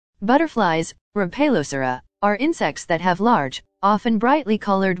Butterflies, Rhopalocera, are insects that have large, often brightly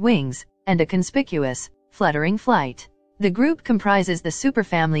colored wings, and a conspicuous, fluttering flight. The group comprises the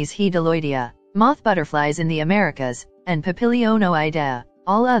superfamilies Hedaloidea, moth butterflies in the Americas, and Papilionoidea,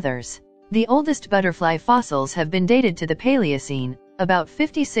 all others. The oldest butterfly fossils have been dated to the Paleocene, about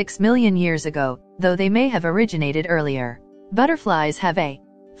 56 million years ago, though they may have originated earlier. Butterflies have a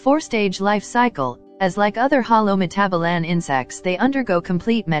four-stage life cycle, as like other holometabolan insects they undergo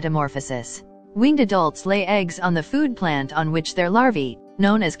complete metamorphosis. Winged adults lay eggs on the food plant on which their larvae,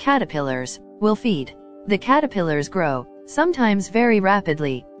 known as caterpillars, will feed. The caterpillars grow, sometimes very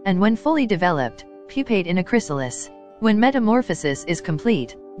rapidly, and when fully developed, pupate in a chrysalis. When metamorphosis is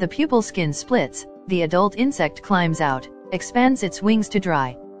complete, the pupal skin splits, the adult insect climbs out, expands its wings to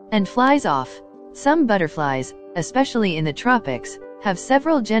dry, and flies off. Some butterflies, especially in the tropics, have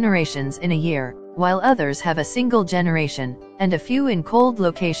several generations in a year, while others have a single generation, and a few in cold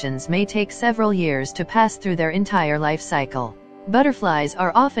locations may take several years to pass through their entire life cycle. Butterflies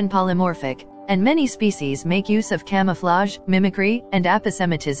are often polymorphic, and many species make use of camouflage, mimicry, and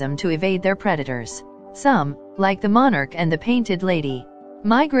aposematism to evade their predators. Some, like the monarch and the painted lady,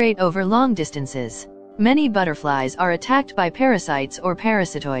 migrate over long distances. Many butterflies are attacked by parasites or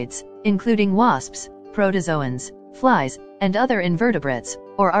parasitoids, including wasps, protozoans, flies, and other invertebrates,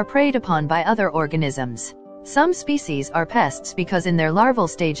 or are preyed upon by other organisms. Some species are pests because in their larval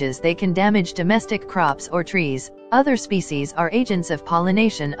stages they can damage domestic crops or trees. Other species are agents of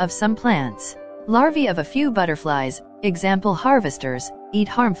pollination of some plants. Larvae of a few butterflies, example harvesters, eat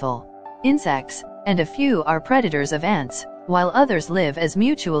harmful insects, and a few are predators of ants, while others live as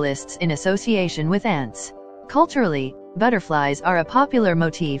mutualists in association with ants. Culturally, butterflies are a popular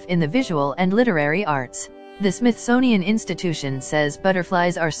motif in the visual and literary arts. The Smithsonian Institution says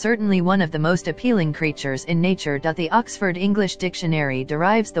butterflies are certainly one of the most appealing creatures in nature. The Oxford English Dictionary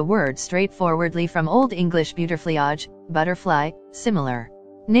derives the word straightforwardly from Old English butterfliage, butterfly, similar.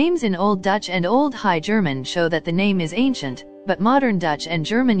 Names in Old Dutch and Old High German show that the name is ancient, but modern Dutch and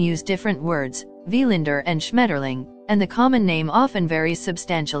German use different words, Vlinder and Schmetterling, and the common name often varies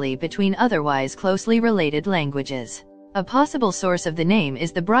substantially between otherwise closely related languages. A possible source of the name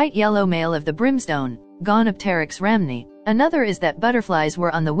is the bright yellow male of the brimstone, Gonopteryx rhamni. Another is that butterflies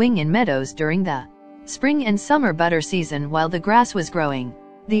were on the wing in meadows during the spring and summer butter season while the grass was growing.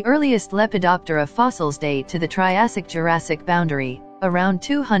 The earliest Lepidoptera fossils date to the Triassic-Jurassic boundary, around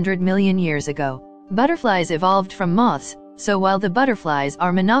 200 million years ago. Butterflies evolved from moths, so while the butterflies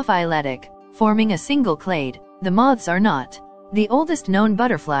are monophyletic, forming a single clade, the moths are not. The oldest known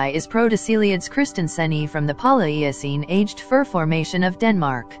butterfly is Protocelids christenseni from the Paleocene-aged fur formation of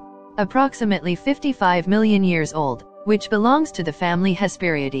Denmark, approximately 55 million years old, which belongs to the family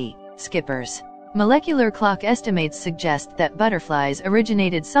Hesperiidae, skippers. Molecular clock estimates suggest that butterflies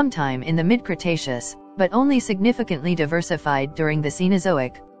originated sometime in the mid-Cretaceous, but only significantly diversified during the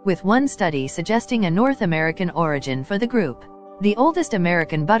Cenozoic, with one study suggesting a North American origin for the group. The oldest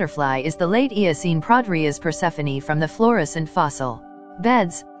American butterfly is the late Eocene Prodrias persephone from the fluorescent fossil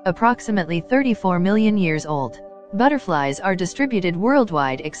beds, approximately 34 million years old. Butterflies are distributed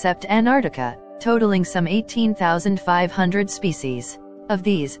worldwide except Antarctica, totaling some 18,500 species. Of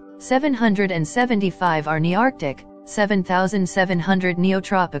these, 775 are Nearctic, 7,700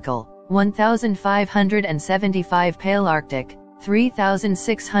 Neotropical, 1,575 Palearctic,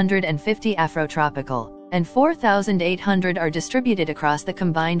 3,650 Afrotropical, and 4,800 are distributed across the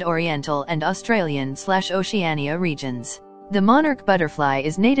combined Oriental and Australian/Oceania regions. The monarch butterfly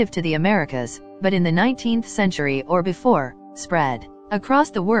is native to the Americas, but in the 19th century or before, spread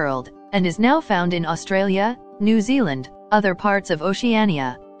across the world, and is now found in Australia, New Zealand, other parts of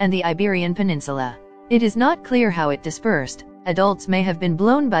Oceania, and the Iberian Peninsula. It is not clear how it dispersed. Adults may have been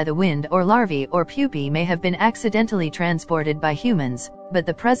blown by the wind, or larvae or pupae may have been accidentally transported by humans, but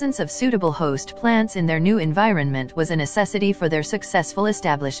the presence of suitable host plants in their new environment was a necessity for their successful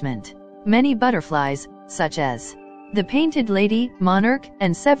establishment. Many butterflies, such as the painted lady, monarch,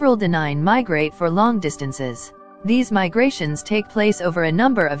 and several denine migrate for long distances. These migrations take place over a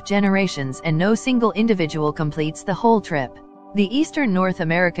number of generations and no single individual completes the whole trip. The eastern North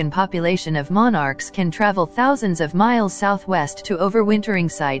American population of monarchs can travel thousands of miles southwest to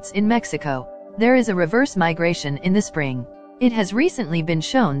overwintering sites in Mexico. There is a reverse migration in the spring. It has recently been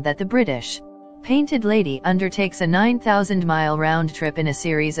shown that the British painted lady undertakes a 9,000-mile round trip in a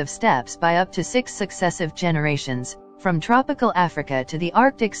series of steps by up to 6 successive generations, from tropical Africa to the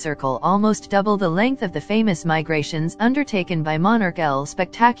Arctic Circle, almost double the length of the famous migrations undertaken by monarch L.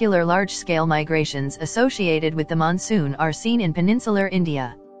 Spectacular large-scale migrations associated with the monsoon are seen in peninsular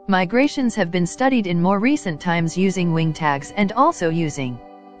India. Migrations have been studied in more recent times using wing tags and also using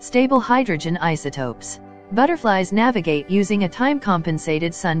Stable hydrogen isotopes. Butterflies navigate using a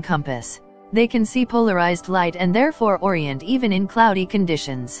time-compensated sun compass. They can see polarized light and therefore orient even in cloudy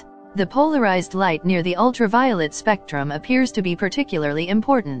conditions. The polarized light near the ultraviolet spectrum appears to be particularly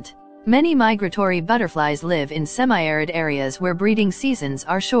important. Many migratory butterflies live in semi-arid areas where breeding seasons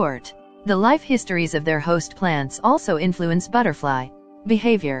are short. The life histories of their host plants also influence butterfly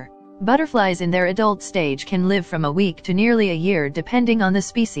behavior. Butterflies in their adult stage can live from a week to nearly a year depending on the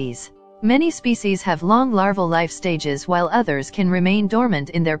species. Many species have long larval life stages while others can remain dormant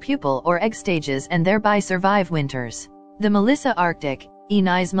in their pupal or egg stages and thereby survive winters. The Melissa arctic,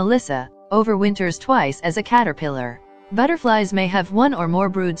 Aenis melissa, overwinters twice as a caterpillar. Butterflies may have one or more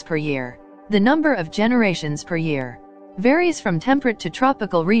broods per year. The number of generations per year varies from temperate to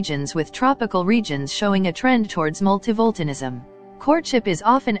tropical regions, with tropical regions showing a trend towards multivoltinism. Courtship is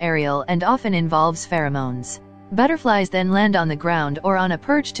often aerial and often involves pheromones. Butterflies then land on the ground or on a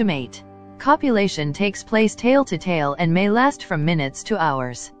perch to mate. Copulation takes place tail to tail and may last from minutes to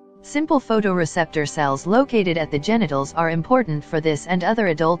hours. Simple photoreceptor cells located at the genitals are important for this and other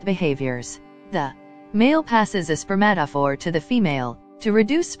adult behaviors. The male passes a spermatophore to the female. To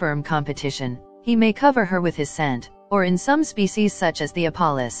reduce sperm competition, he may cover her with his scent, or in some species such as the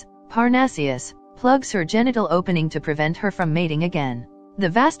Apollo parnassius, plugs her genital opening to prevent her from mating again. The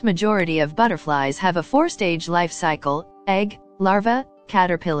vast majority of butterflies have a four-stage life cycle: egg, larva,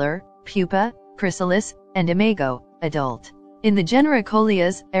 caterpillar, pupa, chrysalis, and imago, adult. In the genera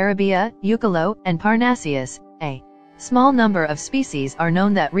Coleus, Arabia, Eucalo, and Parnassius, a small number of species are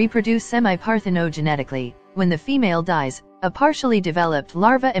known that reproduce semi-parthenogenetically. When the female dies, a partially developed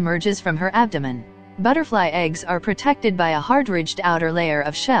larva emerges from her abdomen. Butterfly eggs are protected by a hard-ridged outer layer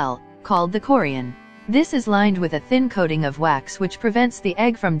of shell, called the chorion. This is lined with a thin coating of wax which prevents the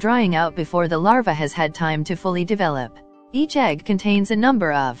egg from drying out before the larva has had time to fully develop. Each egg contains a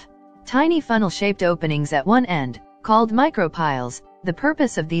number of tiny funnel-shaped openings at one end, called micropiles. The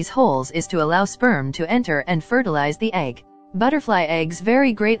purpose of these holes is to allow sperm to enter and fertilize the egg. Butterfly eggs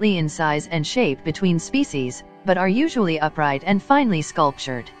vary greatly in size and shape between species, but are usually upright and finely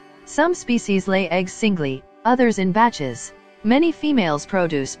sculptured. Some species lay eggs singly, others in batches. Many females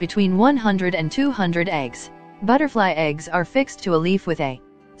produce between 100 and 200 eggs. Butterfly eggs are fixed to a leaf with a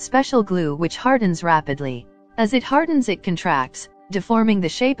special glue which hardens rapidly. As it hardens, it contracts, deforming the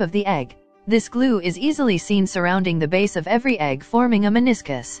shape of the egg. This glue is easily seen surrounding the base of every egg, forming a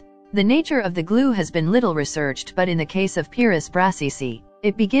meniscus. The nature of the glue has been little researched, but in the case of Pieris brassicae,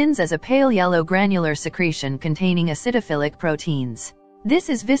 it begins as a pale yellow granular secretion containing acidophilic proteins. This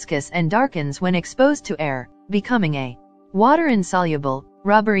is viscous and darkens when exposed to air, becoming a water-insoluble,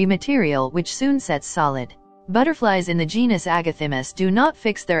 rubbery material which soon sets solid. Butterflies in the genus Agathymus do not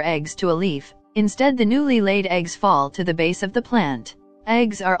fix their eggs to a leaf. Instead, the newly laid eggs fall to the base of the plant.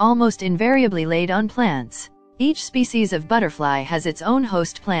 Eggs are almost invariably laid on plants. Each species of butterfly has its own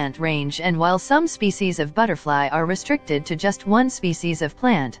host plant range, and while some species of butterfly are restricted to just one species of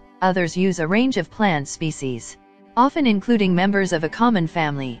plant, others use a range of plant species, often including members of a common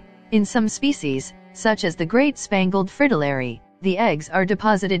family. In some species, such as the Great Spangled Fritillary, the eggs are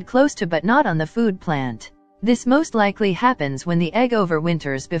deposited close to but not on the food plant. This most likely happens when the egg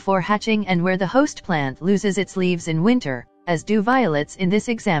overwinters before hatching and where the host plant loses its leaves in winter, as do violets in this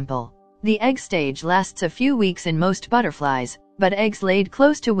example. The egg stage lasts a few weeks in most butterflies, but eggs laid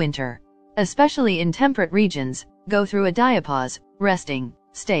close to winter, especially in temperate regions, go through a diapause, resting,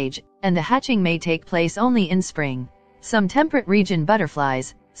 stage, and the hatching may take place only in spring. Some temperate region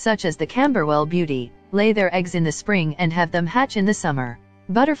butterflies, such as the Camberwell beauty, lay their eggs in the spring and have them hatch in the summer.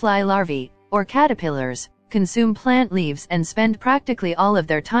 Butterfly larvae, or caterpillars, consume plant leaves and spend practically all of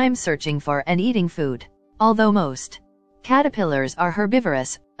their time searching for and eating food. Although most caterpillars are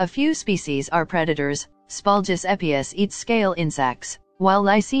herbivorous, a few species are predators. Spalgus epius eats scale insects, while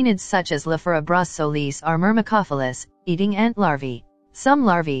lycaenids such as Lephora solis are myrmecophilous, eating ant larvae. Some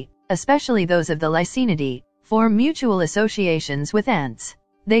larvae, especially those of the Lycaenidae, form mutual associations with ants.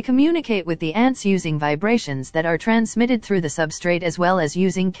 They communicate with the ants using vibrations that are transmitted through the substrate as well as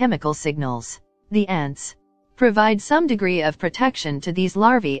using chemical signals. The ants provide some degree of protection to these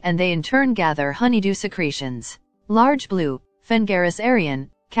larvae, and they in turn gather honeydew secretions. Large blue, Phengaris arion,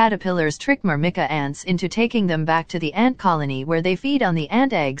 caterpillars trick Myrmica ants into taking them back to the ant colony where they feed on the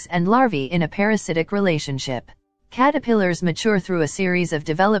ant eggs and larvae in a parasitic relationship. Caterpillars mature through a series of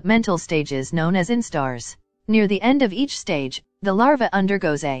developmental stages known as instars. Near the end of each stage, the larva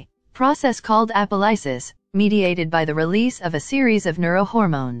undergoes a process called apolysis, mediated by the release of a series of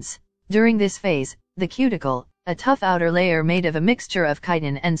neurohormones. During this phase, the cuticle, a tough outer layer made of a mixture of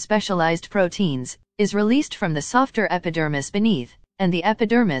chitin and specialized proteins, is released from the softer epidermis beneath, and the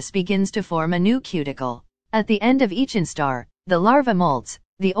epidermis begins to form a new cuticle. At the end of each instar, the larva molts,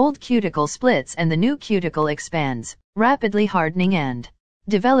 the old cuticle splits and the new cuticle expands, rapidly hardening and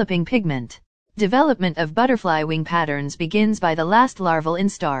developing pigment. Development of butterfly wing patterns begins by the last larval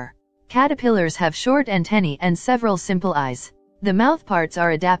instar. Caterpillars have short antennae and several simple eyes. The mouthparts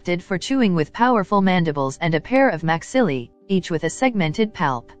are adapted for chewing with powerful mandibles and a pair of maxillae, each with a segmented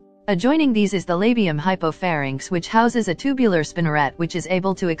palp. Adjoining these is the labium hypopharynx, which houses a tubular spinneret which is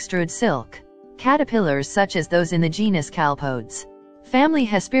able to extrude silk. Caterpillars such as those in the genus Calpodes, family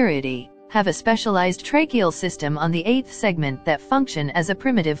Hesperiidae, have a specialized tracheal system on the 8th segment that function as a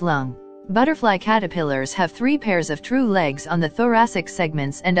primitive lung. Butterfly caterpillars have 3 pairs of true legs on the thoracic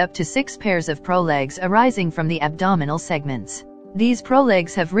segments and up to 6 pairs of prolegs arising from the abdominal segments. These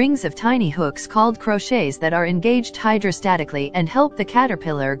prolegs have rings of tiny hooks called crochets that are engaged hydrostatically and help the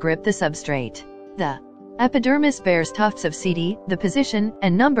caterpillar grip the substrate. The epidermis bears tufts of setae, the position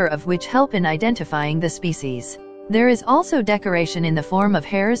and number of which help in identifying the species. There is also decoration in the form of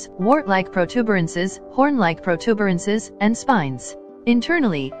hairs, wart-like protuberances, horn-like protuberances, and spines.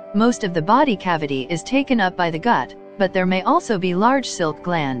 Internally, most of the body cavity is taken up by the gut, but there may also be large silk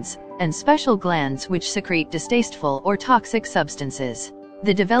glands, and special glands which secrete distasteful or toxic substances.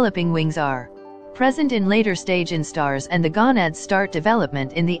 The developing wings are present in later stage instars, and the gonads start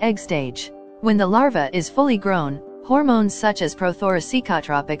development in the egg stage. When the larva is fully grown, hormones such as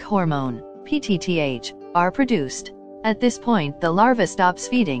prothoracicotropic hormone, PTTH, are produced. At this point, the larva stops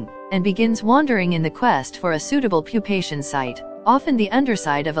feeding and begins wandering in the quest for a suitable pupation site, often the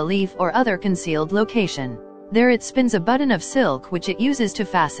underside of a leaf or other concealed location. There it spins a button of silk which it uses to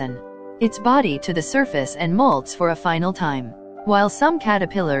fasten its body to the surface and molts for a final time. While some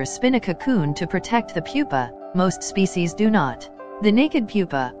caterpillars spin a cocoon to protect the pupa, most species do not. The naked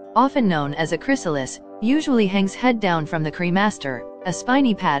pupa, often known as a chrysalis, usually hangs head down from the cremaster, a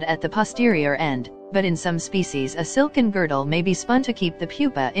spiny pad at the posterior end, but in some species a silken girdle may be spun to keep the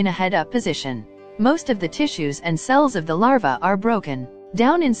pupa in a head-up position. Most of the tissues and cells of the larva are broken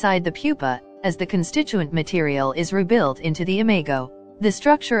down inside the pupa, as the constituent material is rebuilt into the imago. The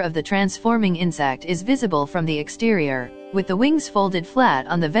structure of the transforming insect is visible from the exterior, with the wings folded flat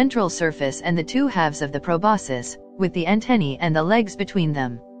on the ventral surface and the 2 halves of the proboscis, with the antennae and the legs between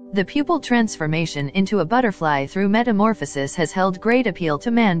them. The pupal transformation into a butterfly through metamorphosis has held great appeal to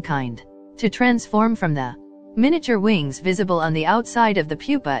mankind. To transform from the miniature wings visible on the outside of the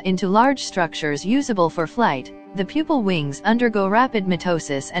pupa into large structures usable for flight, the pupal wings undergo rapid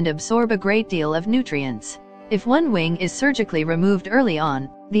mitosis and absorb a great deal of nutrients. If one wing is surgically removed early on,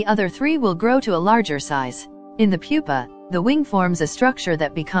 the other 3 will grow to a larger size. In the pupa, the wing forms a structure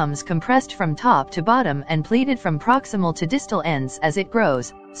that becomes compressed from top to bottom and pleated from proximal to distal ends as it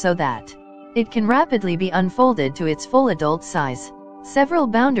grows, so that it can rapidly be unfolded to its full adult size. Several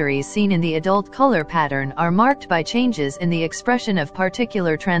boundaries seen in the adult color pattern are marked by changes in the expression of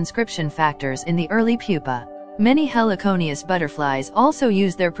particular transcription factors in the early pupa. Many heliconius butterflies also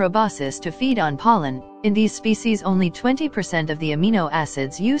use their proboscis to feed on pollen. In these species, only 20% of the amino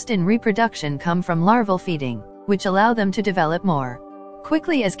acids used in reproduction come from larval feeding, which allow them to develop more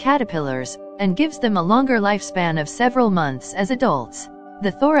quickly as caterpillars, and gives them a longer lifespan of several months as adults.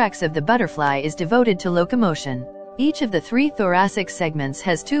 The thorax of the butterfly is devoted to locomotion. Each of the 3 thoracic segments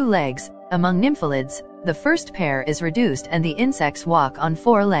has 2 legs. Among nymphalids, the first pair is reduced and the insects walk on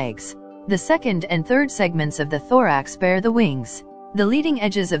 4 legs. The second and third segments of the thorax bear the wings. The leading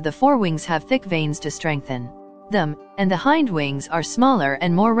edges of the forewings have thick veins to strengthen them, and the hind wings are smaller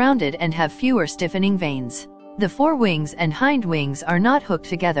and more rounded and have fewer stiffening veins. The forewings and hind wings are not hooked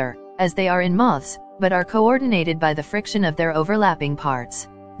together, as they are in moths, but are coordinated by the friction of their overlapping parts.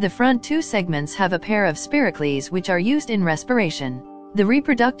 The front 2 segments have a pair of spiracles which are used in respiration. The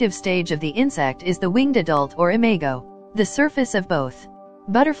reproductive stage of the insect is the winged adult or imago. The surface of both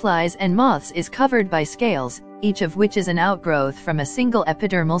butterflies and moths is covered by scales, each of which is an outgrowth from a single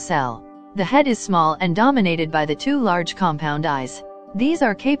epidermal cell. The head is small and dominated by the 2 large compound eyes. These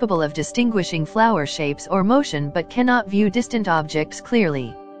are capable of distinguishing flower shapes or motion but cannot view distant objects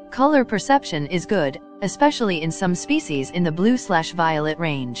clearly. Color perception is good, especially in some species in the blue/violet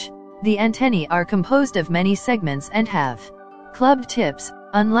range. The antennae are composed of many segments and have clubbed tips,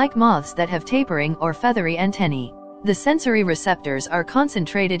 unlike moths that have tapering or feathery antennae. The sensory receptors are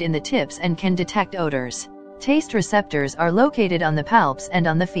concentrated in the tips and can detect odors. Taste receptors are located on the palps and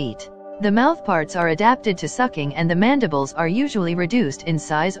on the feet. The mouthparts are adapted to sucking and the mandibles are usually reduced in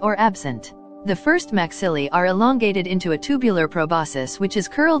size or absent. The first maxillae are elongated into a tubular proboscis which is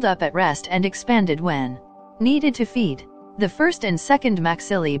curled up at rest and expanded when needed to feed. The first and second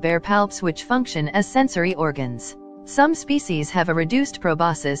maxillae bear palps which function as sensory organs. Some species have a reduced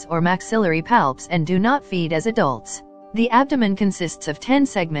proboscis or maxillary palps and do not feed as adults. The abdomen consists of 10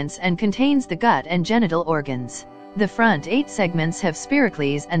 segments and contains the gut and genital organs. The front 8 segments have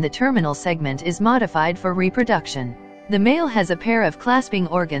spiracles and the terminal segment is modified for reproduction. The male has a pair of clasping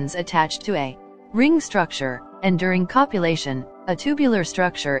organs attached to a ring structure, and during copulation, a tubular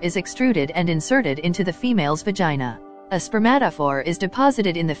structure is extruded and inserted into the female's vagina. A spermatophore is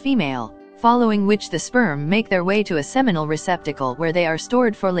deposited in the female, following which the sperm make their way to a seminal receptacle where they are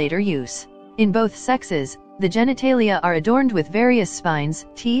stored for later use. In both sexes, the genitalia are adorned with various spines,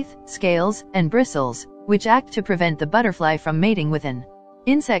 teeth, scales, and bristles, which act to prevent the butterfly from mating with an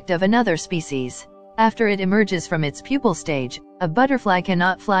insect of another species. After it emerges from its pupal stage, a butterfly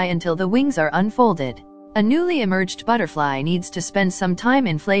cannot fly until the wings are unfolded. A newly emerged butterfly needs to spend some time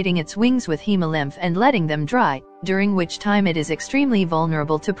inflating its wings with hemolymph and letting them dry, during which time it is extremely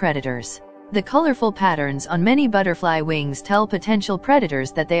vulnerable to predators. The colorful patterns on many butterfly wings tell potential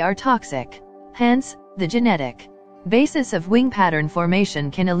predators that they are toxic. Hence, the genetic basis of wing pattern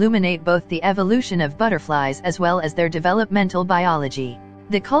formation can illuminate both the evolution of butterflies as well as their developmental biology.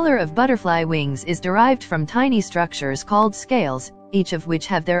 The color of butterfly wings is derived from tiny structures called scales, each of which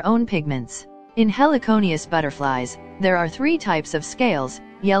have their own pigments. In heliconius butterflies, there are 3 types of scales: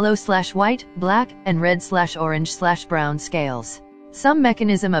 yellow/white, black, and red/orange/brown scales. Some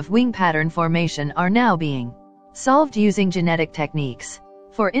mechanism of wing pattern formation are now being solved using genetic techniques.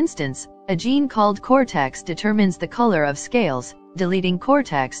 For instance, a gene called cortex determines the color of scales, deleting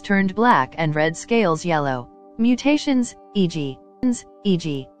cortex turned black and red scales yellow. Mutations, e.g.